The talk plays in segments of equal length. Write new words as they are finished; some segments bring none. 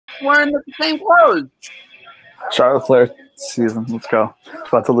wearing the same clothes. Charlotte Flair season. Let's go.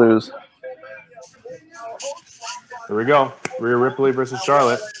 About to lose. Here we go. Rhea Ripley versus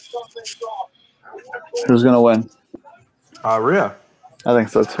Charlotte. Who's gonna win? Rhea. I think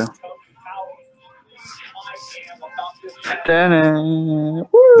so too.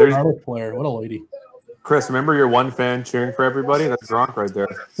 There's Charlotte Flair. What a lady. Chris, remember your one fan cheering for everybody? That's Gronk right there.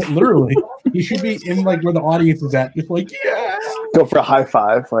 Literally. He should be in like where the audience is at. Just like, yeah. Go for a high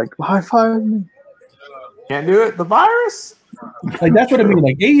five. Like, high five me. Can't do it? The virus? Like, that's what I mean.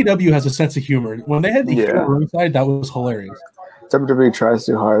 Like, AEW has a sense of humor. When they had the heel ringside, that was hilarious. WWE tries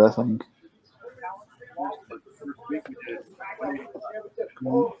too hard, I think.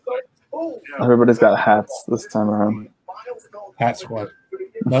 Everybody's got hats this time around. Hat squad.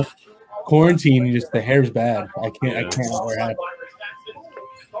 No. Quarantine, just the hair's bad. I can't wear a hat.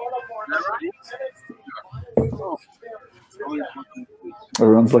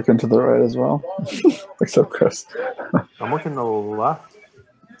 Everyone's looking to the right as well, except Chris. I'm looking to the left.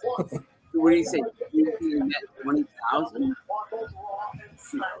 What do you say? 20,000?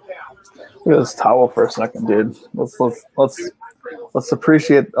 Look at this towel for a second, dude. Let's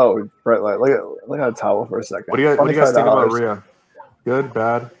appreciate. Oh, right, look at that towel for a second. What do you guys think about Rhea? Good,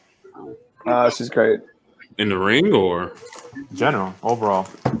 bad? She's great. In the ring or general, overall?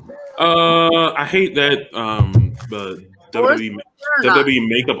 I hate that the WWE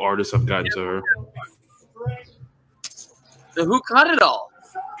makeup artists have gotten to her. So who cut it all?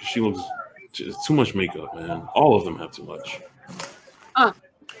 She looks too much makeup, man. All of them have too much. Huh.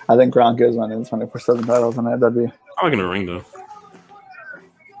 I think Gronk is winning 24/7 titles in AEW. I like in the ring though.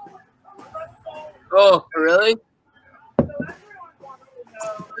 Oh, really?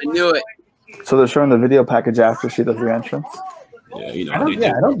 I knew it. So they're showing the video package after she does the entrance. Yeah, you know.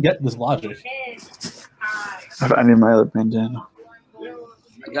 I don't get this logic. I need my other bandana.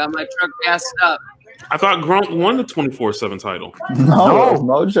 I got my truck gassed up. I thought Gronk won the 24/7 title. No, it was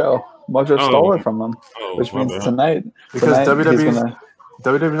Mojo. Mojo stole it from him, which means bad. tonight. Because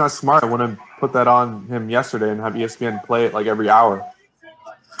WWE's not smart. I want to put that on him yesterday and have ESPN play it like every hour.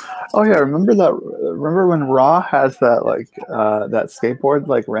 Oh yeah, remember that? Remember when Raw has that that skateboard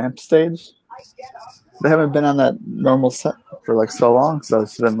ramp stage? They haven't been on that normal set for so long, so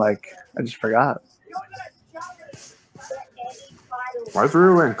it's been I just forgot. Why is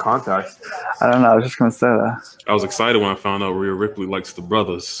Rhea wearing contacts? I don't know. I was just gonna say that. I was excited when I found out Rhea Ripley likes the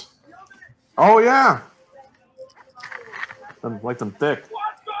brothers. Oh yeah, I like them thick.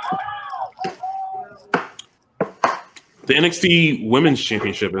 The NXT Women's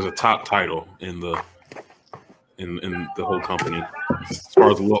Championship is a top title in the whole company as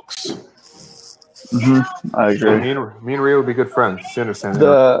far as looks. Mm-hmm. I agree. Me and Rhea would be good friends. You understand?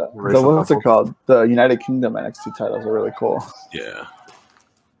 The what's it called? The United Kingdom NXT titles are really cool. Yeah.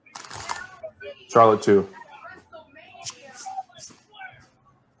 Charlotte too.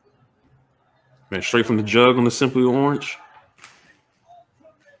 Man, straight from the jug on the Simply Orange.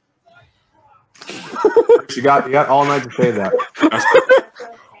 You got all night to say that.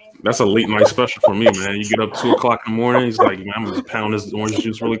 That's a late night special for me, man. You get up 2 o'clock in the morning. He's like, man, I'm gonna pound this orange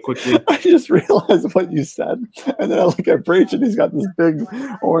juice really quickly. I just realized what you said, and then I look at Breach, and he's got this big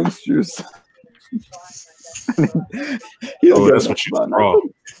orange juice. That's what you draw.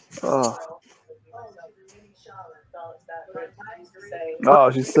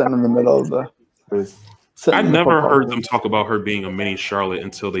 Oh, she's sitting in the middle of the. I never heard them talk about her being a mini Charlotte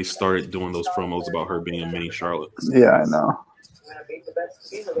until they started doing those promos about her being a mini Charlotte. Yeah, I know.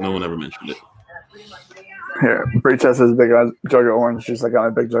 No one ever mentioned it. Here, Breach has his big jug of orange juice. I got my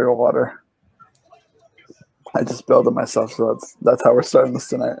big jug of water. I just spilled it myself, so that's how we're starting this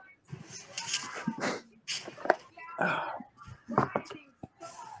tonight.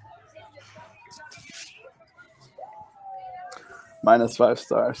 -5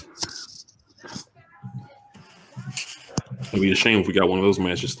 stars. It'd be a shame if we got one of those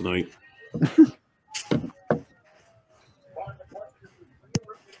matches tonight.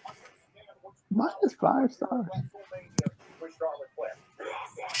 -5 stars.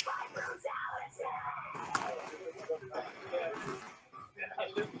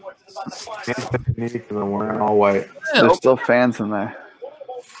 Wearing all white. There's still fans in there.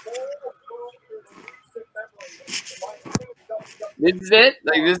 This is it?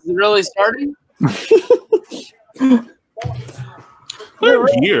 This is really starting?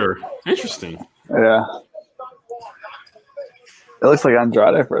 Here. Interesting. Yeah. It looks like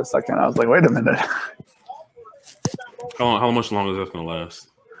Andrade for a second. I was like, wait a minute. How much longer is that going to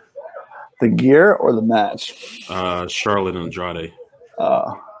last? The gear or the match? Charlotte and Andrade.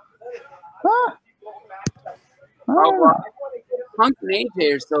 Punk and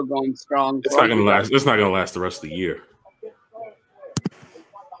AJ are still going strong. It's not gonna last. It's not gonna last the rest of the year.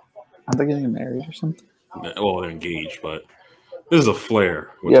 Are they getting married or something? Well, they're engaged, but this is a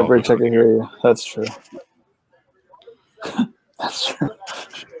Flair. Yeah, Bridge, I can hear you. That's true. That's true.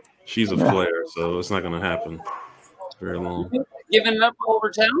 She's a Flair, so it's not gonna happen very long. Giving it up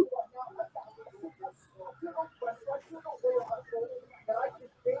over town?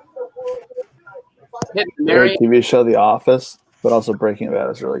 Their TV show, The Office, but also Breaking Bad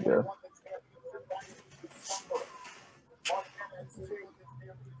is really good.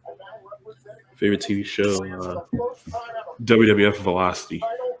 Favorite TV show? WWF Velocity.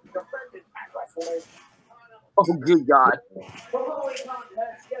 Oh, good God.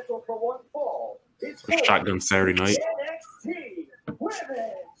 Shotgun Saturday Night.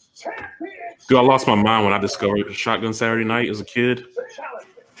 Dude, I lost my mind when I discovered Shotgun Saturday Night as a kid.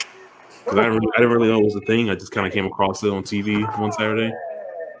 Because I didn't really know it was a thing. I just kind of came across it on TV one Saturday.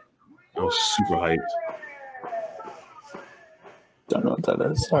 I was super hyped. Don't know what that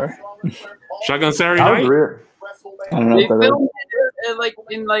is. Sorry. Shotgun Saturday Night? I don't know They what that filmed it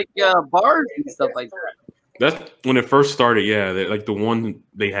in bars and stuff like that. That's when it first started. Yeah, like the one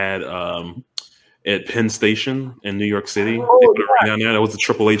they had at Penn Station in New York City. They put it right down there. That was the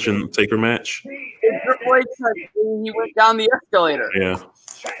Triple H and Taker match. Triple H, he went down the escalator. Yeah.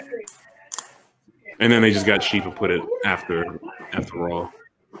 And then they just got cheap and put it after Raw.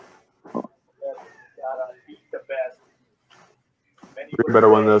 We better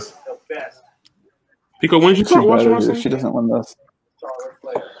win this. Pico, when did you start watching wrestling? She doesn't win this.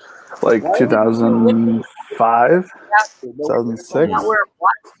 Like 2005, 2006.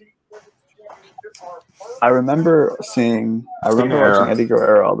 I remember watching Eddie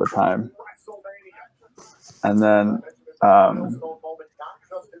Guerrero all the time. And then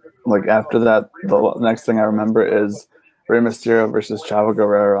like after that, the next thing I remember is Rey Mysterio versus Chavo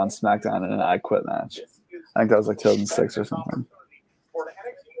Guerrero on SmackDown in an I Quit match. I think that was like 2006 or something.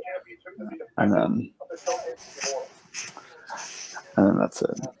 And then that's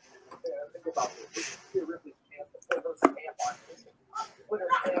it.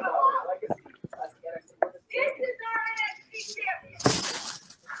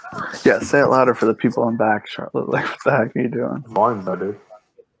 Yeah, say it louder for the people in back, Charlotte. Like, what the heck are you doing? Volume, though, dude.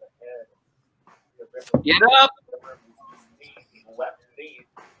 Get up!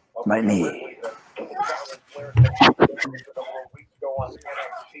 My knee.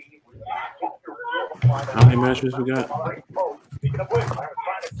 How many matches we got?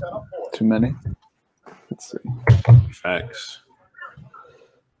 Too many? Let's see. Facts.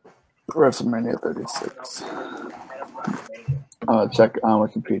 WrestleMania 36. Check on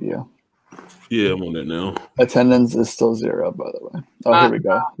Wikipedia. Yeah, I'm on that now. Attendance is still 0, by the way. Oh, here we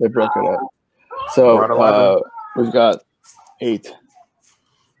go. They broke it up. So we've got 8.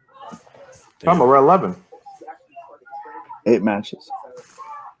 We're 11. 8 matches.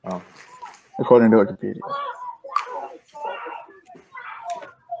 Oh. According to Wikipedia.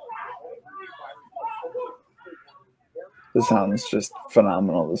 This sounds just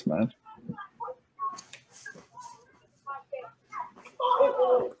phenomenal, this match.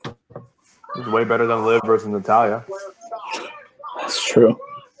 This is way better than Liv versus Natalya. That's true.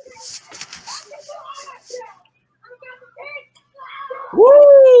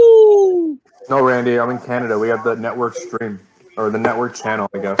 Woo! No, Randy, I'm in Canada. We have the network stream, or the network channel,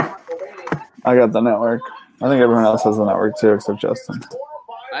 I guess. I got the network. I think everyone else has the network too, except Justin.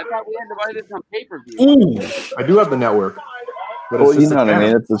 I thought we had to buy this on pay-per-view. I do have the network. But Well, it's you just know a what I mean?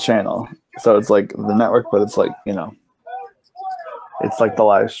 channel. It's the channel. So it's like the network, but it's like, it's like the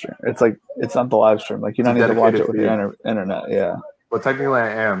live stream. It's not the live stream. Like, you don't It's a need to watch it dedicated with your internet. Yeah. Well, technically, I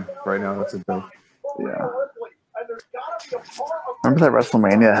am right now. That's a joke. Yeah. Remember that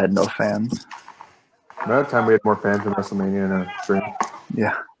WrestleMania had no fans? Remember that time we had more fans than WrestleMania in a stream?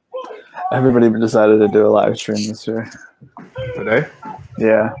 Yeah. Everybody decided to do a live stream this year. Today?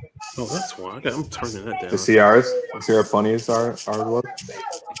 Yeah. Oh, that's why. I'm turning that down. To see ours? To see how funny ours was?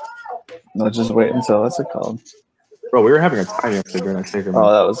 No, just wait until, what's it called? Bro, we were having a time yesterday during that Taker Oh,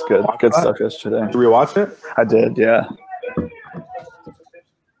 match. that was good. Good stuff yesterday. Did we watch it? I did, yeah.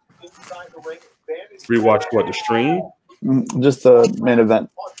 Rewatch what, the stream? Just the main event,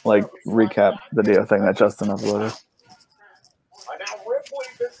 like, recap video thing that Justin uploaded.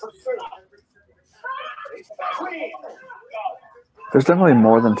 There's definitely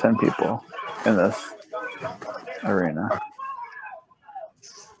more than 10 people in this arena.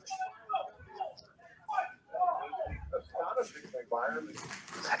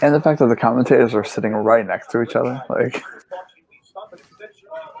 And the fact that the commentators are sitting right next to each other, like.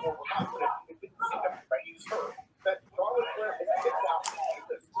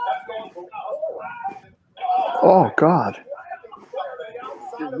 Oh God.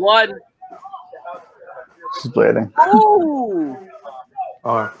 There's blood. She's bleeding. Oh!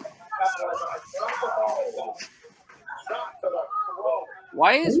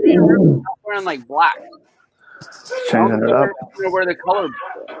 Why is Rhea Ripley not wearing like black? Changing it up. I don't wear the color.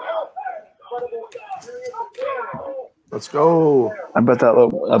 Let's go. I bet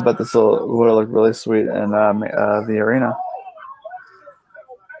this will look really sweet in the arena.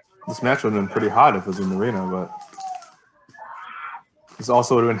 This match would have been pretty hot if it was in the arena, but this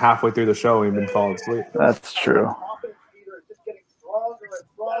also would have been halfway through the show and you've been falling asleep. That's true.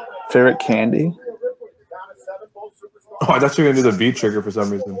 Favorite candy? Oh, I thought you were gonna do the beat trigger for some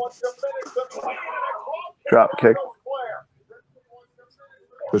reason. Drop kick.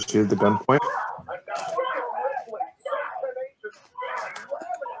 Was she at the gunpoint?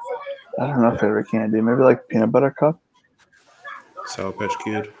 I don't know favorite candy. Maybe like peanut butter cup. Sour Patch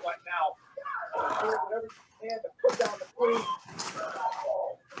Kid.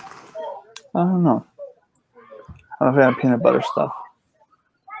 I don't know. I'm a fan of peanut butter stuff.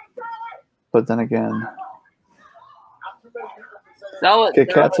 But then again, Kit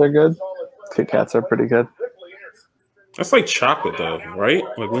Kats are good. Kit Kats are pretty good. That's like chocolate, though, right?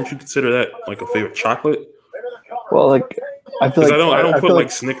 Like, wouldn't you consider that like a favorite chocolate? Well, like I feel like I don't put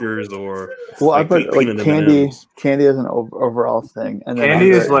like Snickers or I put like peanut candy. M&Ms. Candy is an overall thing, and then Candy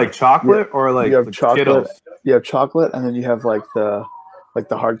is like chocolate or like you have the chocolate. Skittles? You have chocolate, and then you have like the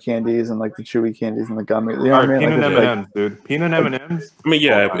hard candies and like the chewy candies and the gummy. You know All what I right, mean? peanut Like, M&Ms, dude. Peanut M&Ms. I mean,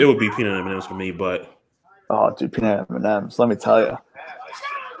 yeah, it would be peanut M&Ms for me, but oh, dude, peanut M&Ms. Let me tell you,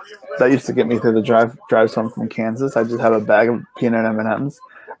 that used to get me through the drives home from Kansas. I just have a bag of peanut M&Ms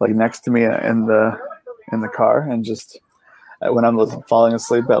like next to me in the car, and just when I'm falling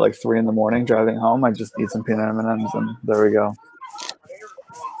asleep at like 3 a.m. driving home, I just eat some peanut M&Ms, and there we go.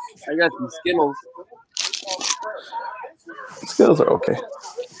 I got some Skittles. Skittles are okay.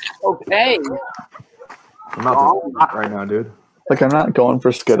 Okay. I'm not hot right now, dude. Like I'm not going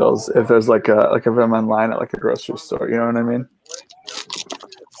for Skittles if there's like if I'm in line at like a grocery store. You know what I mean?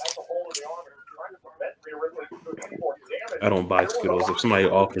 I don't buy Skittles. If somebody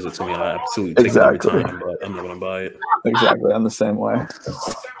offers it to me, I absolutely take it every time, but I'm not going to buy it. Exactly. I'm the same way.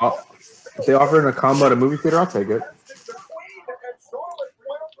 If they offer in a combo at a movie theater, I'll take it.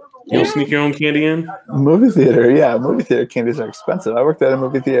 You don't sneak your own candy in? Movie theater, yeah. Movie theater candies are expensive. I worked at a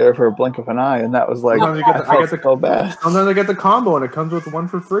movie theater for a blink of an eye, and that was like, so bad. Sometimes I get the combo, and it comes with one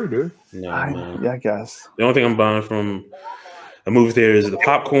for free, dude. No, yeah, I guess. The only thing I'm buying from a movie theater is the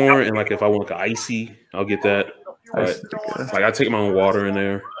popcorn, and like if I want like an icy, I'll get that. But like I take my own water in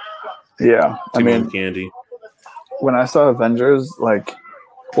there. Yeah, I mean, candy. When I saw Avengers, like,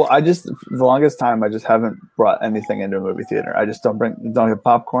 well, the longest time I just haven't brought anything into a movie theater. I just don't have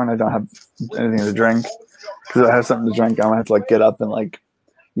popcorn. I don't have anything to drink, because if I have something to drink, I'm gonna have to like get up and like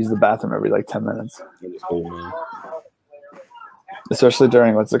use the bathroom every like 10 minutes. Especially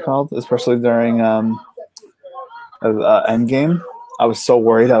during Especially during Endgame. I was so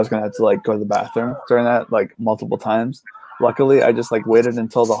worried I was gonna have to like go to the bathroom during that like multiple times. Luckily, I just like waited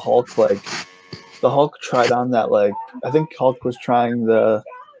until the Hulk tried on that, like, I think Hulk was trying the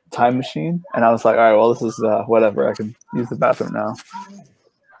time machine, and I was like, all right, well, this is whatever. I can use the bathroom now.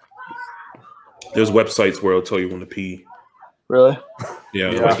 There's websites where it'll tell you when to pee. Really? Yeah.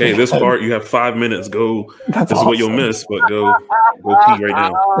 Like, hey, this part you have 5 minutes. Go. This is what you'll miss, but go pee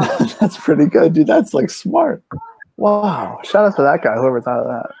right now. That's pretty good, dude. That's like smart. Wow! Shout out to that guy, whoever thought of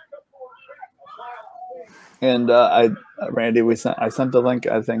that. And Randy, I sent the link.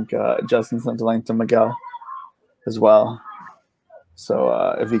 I think Justin sent the link to Miguel as well. So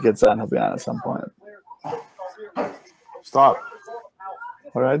if he gets on, he'll be on at some point. Stop.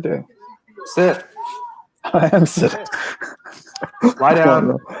 What did I do? Sit. I am sitting. Lie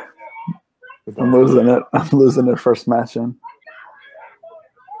down. I'm losing it. I'm losing it first match in.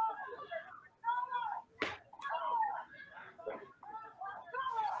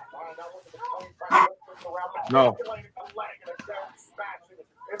 No.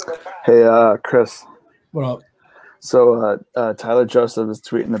 Hey, Chris. What up? So Tyler Joseph is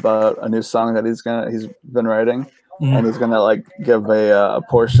tweeting about a new song that he's been writing, and he's gonna like give a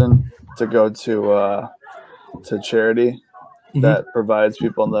portion to go to charity that provides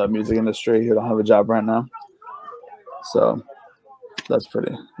people in the music industry who don't have a job right now. So that's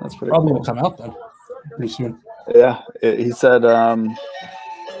pretty Probably cool. will come out then pretty soon. Yeah, he said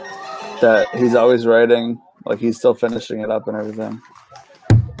that he's always writing, like he's still finishing it up and everything.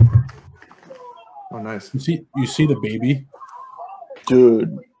 Oh, nice. You see the baby?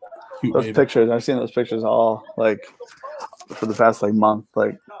 Dude, Cute those baby. pictures, I've seen those pictures all like for the past like month.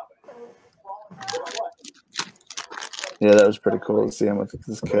 Like Yeah, that was pretty cool to see him with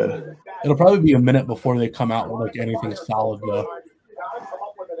this kid. It'll probably be a minute before they come out with like anything solid though.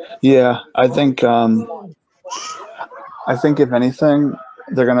 Yeah, I think if anything,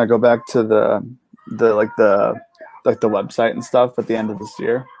 they're gonna go back to the website and stuff at the end of this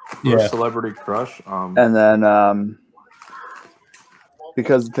year. Yeah, Celebrity Crush. And then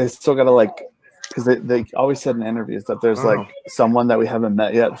because they still gotta because they always said in interviews that there's someone that we haven't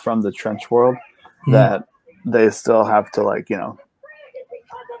met yet from the trench world that they still have to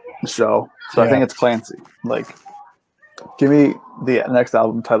show. So I think it's Clancy. Give me the next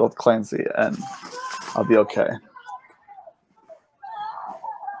album titled Clancy and I'll be okay.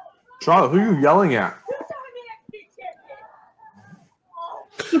 Charlotte, who are you yelling at?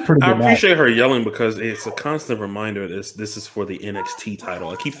 I appreciate her yelling because it's a constant reminder this is for the NXT title.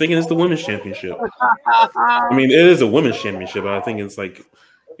 I keep thinking it's the women's championship. I mean, it is a women's championship, but I think it's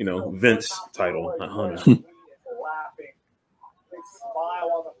Vince title, not Hunter.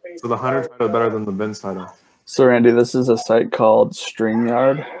 So the Hunter title better than the Vince title. So Randy, this is a site called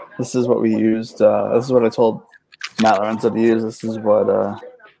StreamYard. This is what we used. This is what I told Matt Lorenzo to use. This is what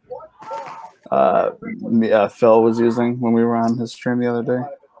Phil was using when we were on his stream the other day.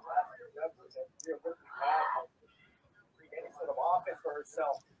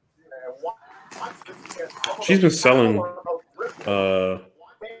 She's been selling. Her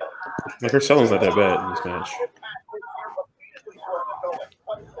selling's not that bad in this match.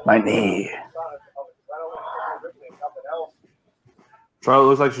 My knee. Charlotte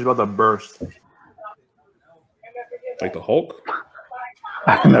looks like she's about to burst. Like the Hulk?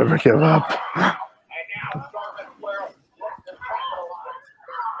 I never give up.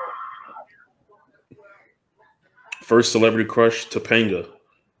 First Celebrity Crush, Topanga.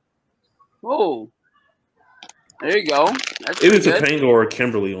 Oh. There you go. That's Either Topanga or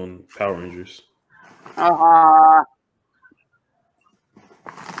Kimberly on Power Rangers.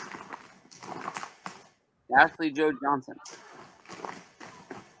 Ashley Joe Johnson.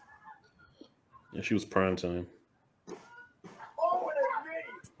 Yeah, she was prime time.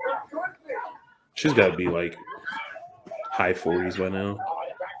 She's got to be high 40s by now.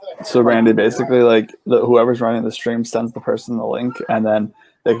 So Randy, basically, whoever's running the stream sends the person the link, and then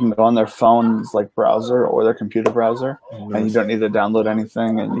they can go on their phone's browser or their computer browser, and you don't need to download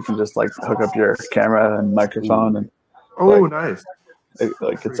anything, and you can just hook up your camera and microphone and. Oh, nice!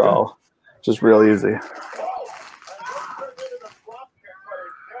 It's all just real easy.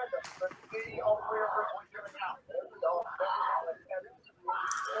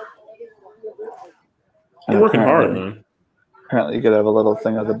 You're working hard, man. Apparently, you could have a little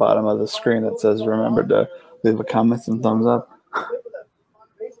thing at the bottom of the screen that says, remember to leave a comment and thumbs up.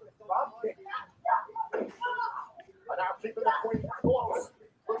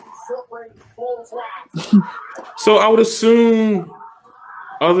 So I would assume,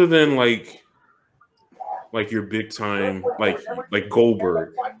 other than your big time, like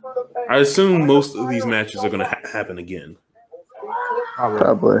Goldberg, I assume most of these matches are going to happen again.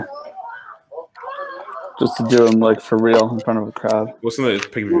 Probably. Just to do them for real in front of a crowd. What's in the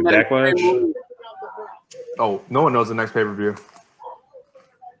pay-per-view? Backlash? Oh, no one knows the next pay-per-view.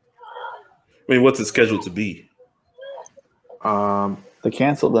 I mean, what's it scheduled to be? They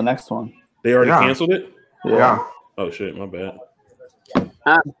canceled the next one. They already canceled it? Yeah. Oh shit, my bad.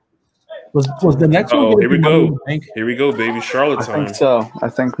 Was the next one? Oh, here we go. Here we go, baby. Charlotte time. I think so. I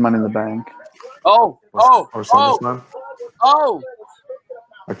think Money in the Bank. Or SummerSlam.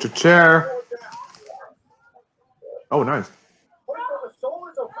 At your chair. Oh, nice.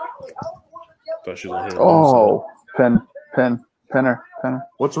 Thought she was hit. Pinner.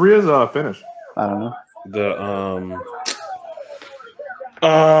 What's Rhea's finish? I don't know.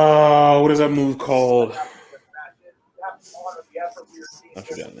 What is that move called? I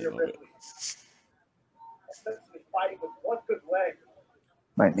forgot the name of it.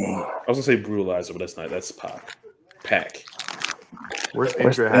 My knee. I was gonna say brutalizer, but that's not. That's Pack.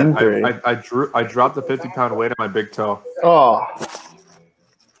 Where's Andrea? I dropped the 50-pound weight on my big toe. Oh.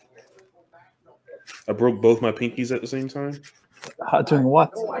 I broke both my pinkies at the same time. Doing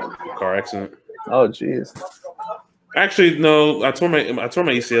what? Car accident. Oh, jeez. Actually, no. I tore my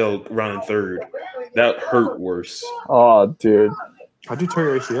ACL around in third. That hurt worse. Oh, dude. How'd you tear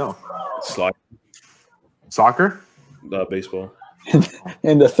your ACL? Slide. Soccer? Baseball.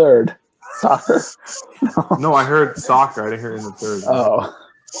 In the third. Soccer? No, I heard soccer. I didn't hear it in the third. Oh.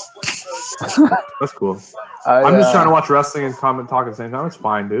 That's cool. I'm just trying to watch wrestling and talk at the same time. It's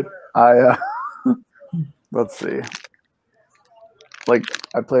fine, dude. Let's see.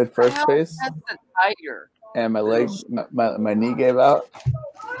 I played first base. That's the tiger. And my knee gave out.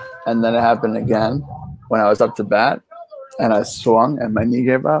 And then it happened again when I was up to bat. and I swung, and my knee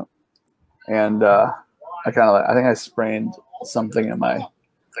gave out, and I think I sprained something in my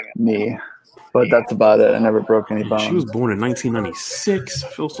knee, but that's about it. I never broke any bones. She was born in 1996. I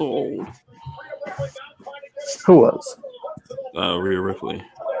feel so old. Who was? Rhea Ripley.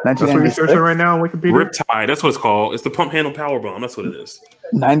 That's what you're searching right now on Wikipedia? Riptide. That's what it's called. It's the pump handle power bomb. That's what it is.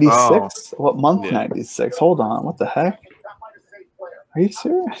 96? Oh. What month? 96. Hold on. What the heck? Are you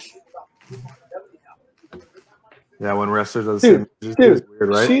serious? Yeah, when wrestlers are the Dude, same. It's weird,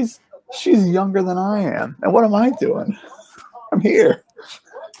 right? She's younger than I am. And what am I doing? I'm here.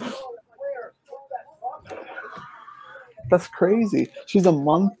 That's crazy. She's a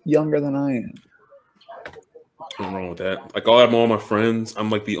month younger than I am. Nothing wrong with that. Like all my friends, I'm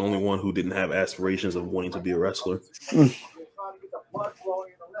like the only one who didn't have aspirations of wanting to be a wrestler.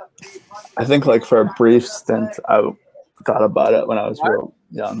 I think like for a brief stint, I thought about it when I was real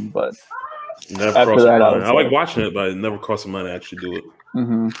young, but never crossed my mind. I like watching it, but it never crossed my mind to actually do it.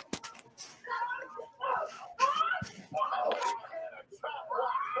 Mm-hmm.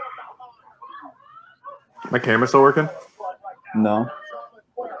 My camera still working? No.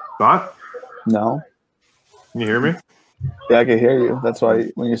 Not? No. Can you hear me? Yeah, I can hear you. That's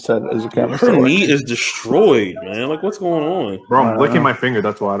why when you said, "Is your camera?" Her knee is destroyed, man. Like, what's going on? Bro, I'm licking my finger.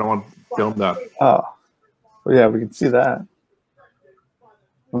 That's why I don't want to film that. Oh, well, yeah, we can see that.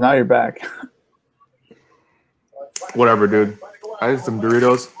 Well, now you're back. Whatever, dude. I had some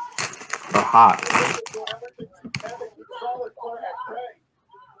Doritos. They're hot.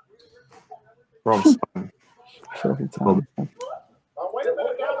 Bro, I'm sweating. Perfect time.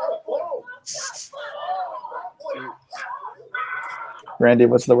 Randy,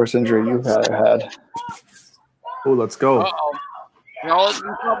 what's the worst injury you've had? Oh, let's go. Uh-oh. Y'all in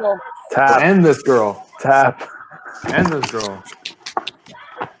trouble. Tap. End this girl. Tap. End this girl.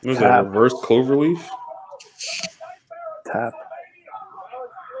 Was that reverse cloverleaf? Tap.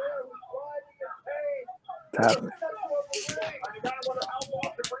 Tap.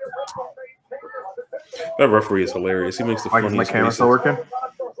 That referee is hilarious. He makes the funniest My camera faces. still working?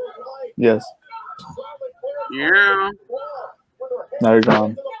 Yes. Yeah. Now you're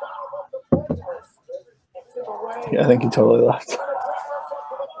gone. Yeah, I think he totally left.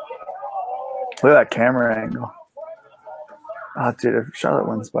 Look at that camera angle. Oh, dude, if Charlotte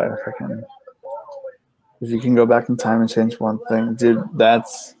wins by a freaking... If you can go back in time and change one thing, dude,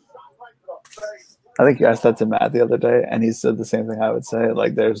 that's... I think you asked that to Matt the other day, and he said the same thing I would say.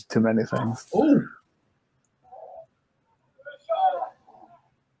 Like, there's too many things. Oh,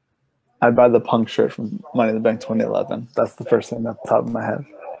 I'd buy the Punk shirt from Money in the Bank 2011. That's the first thing off the top of my head.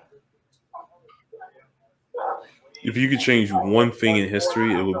 If you could change one thing in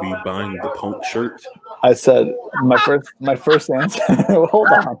history, it would be buying the Punk shirt. I said my first answer. Hold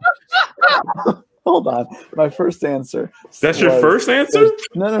on. Hold on. My first answer. That's your first answer?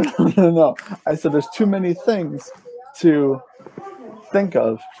 No. I said there's too many things to think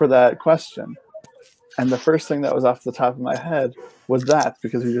of for that question. And the first thing that was off the top of my head was that,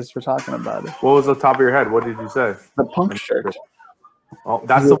 because we just were talking about it. What was the top of your head? What did you say? The Punk shirt. Oh,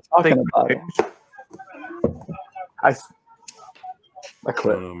 that's We the were talking thing. about it. I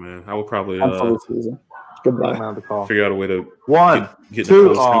quit. I don't know, man. I would probably I'm for the season. Goodbye. I'm out of the call. figure out a way to One, get two,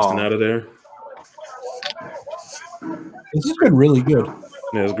 Nicole Kingston out of there. this has been really good.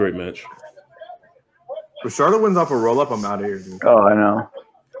 Yeah, it was a great match. If Charlotte wins off a roll up, I'm out of here, dude. Oh, I know.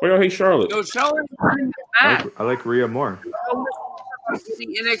 Why y'all hate Charlotte? Yo, Charlotte winning the match. I like Rhea more.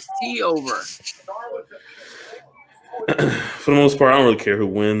 Getting NXT over. For the most part, I don't really care who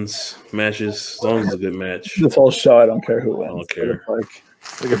wins matches as long as it's a good match. This whole show, I don't care who wins. I don't care. But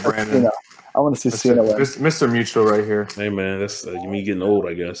it's Look at Brandon. like, I want to see Cena win. Mr. Mutual right here. Hey, man, that's me getting old,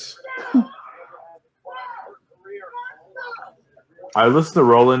 I guess. I listened to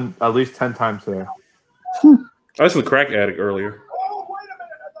Roland at least 10 times today. I listened to Crack Addict earlier.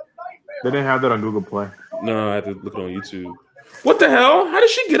 They didn't have that on Google Play. No, I had to look it on YouTube. What the hell? How did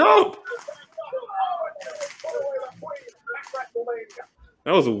she get up?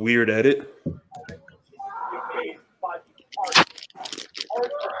 That was a weird edit.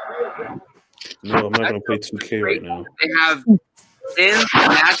 No, I'm not going to play 2K right now. They have 10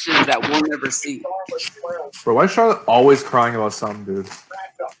 matches that we'll never see. Bro, why is Charlotte always crying about something, dude?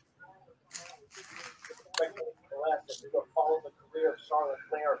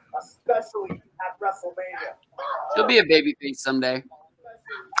 She'll be a babyface someday.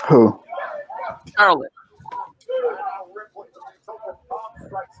 Who? Charlotte.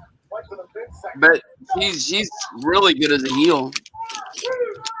 But she's really good as a heel.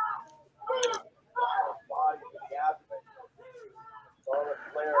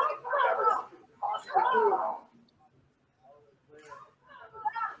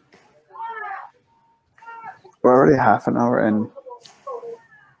 already half an hour in,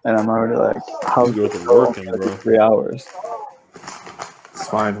 and I'm already like, how You go to work, bro. 3 hours? It's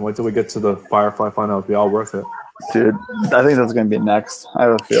fine. Wait till we get to the Firefly final. It'll be all worth it. Dude, I think that's going to be next. I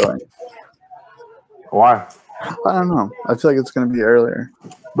have a feeling. Why? I don't know. I feel like it's going to be earlier.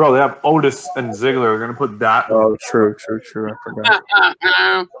 Bro, they have Otis and Ziggler. They're going to put that. Oh, true. I forgot.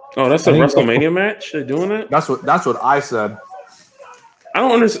 Oh, that's a I think- WrestleMania match? They're doing that? That's what I said. I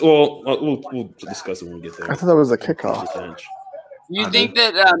don't understand. Well, we'll discuss it when we get there. I thought that was a kickoff. You think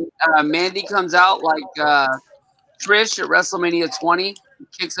that Mandy comes out like Trish at WrestleMania 20,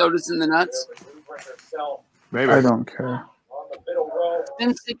 kicks Otis in the nuts? Maybe. I don't care. It's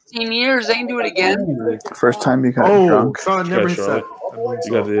been 16 years. They can do it again. First time you got Oh, drunk. Sean never Yeah, said. Charlotte.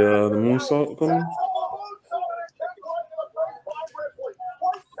 You got the moonsault coming?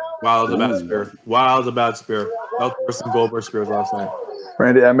 Wow, that was a bad spear. Wow, that was a bad spear. That was worse than Goldberg spears last night.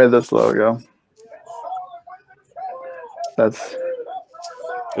 Randy, I made this logo. That's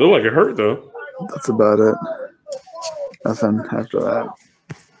It looked like it hurt, though. about it. Nothing after that.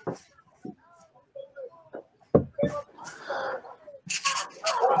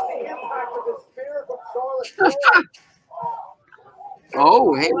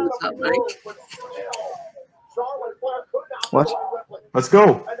 Oh, hey, what's up, Mike? What? Let's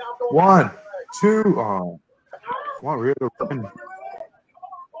go. 1, 2. Oh, come on, Rhea to win.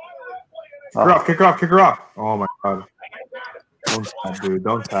 Kick her off. Oh my god. Don't tap, dude.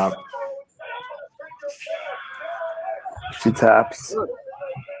 Don't tap. She taps.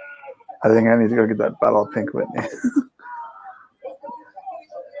 I think I need to go get that bottle of Pink Whitney.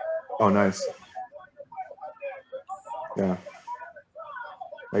 Oh, nice. Yeah.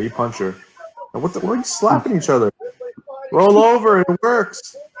 Yeah, you punch her. And what are you slapping each other? Roll over. It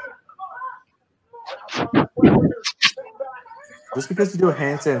works. Just because you do a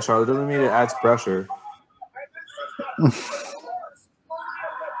handstand, Charlotte, doesn't mean it adds pressure.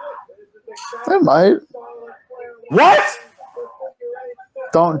 I might. What?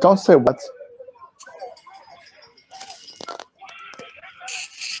 Don't say what.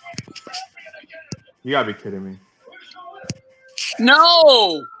 You gotta be kidding me.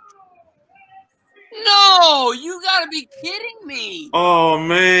 No! No! You gotta be kidding me! Oh,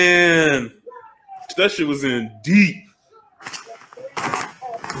 man. That shit was in deep.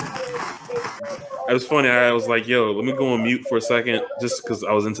 It was funny. I was like, yo, let me go on mute for a second just because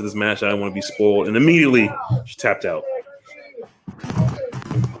I was into this match. I didn't want to be spoiled. And immediately, she tapped out.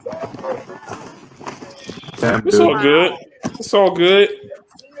 Damn, It's dude. all good. It's all good.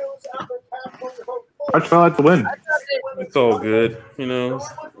 I'd try not to win. It's all good. Yeah,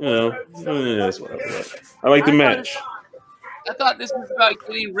 it's whatever. I like the match. I thought this was about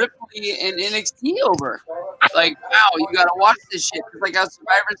getting Ripley and NXT over. Like, wow, you gotta watch this shit. It's like a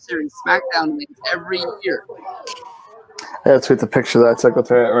Survivor Series SmackDown wins every year. I gotta tweet the picture that I took with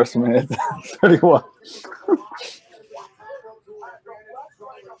her at WrestleMania 31.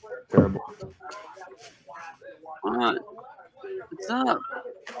 Terrible. Come on. What's up?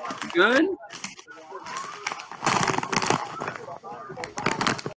 You good?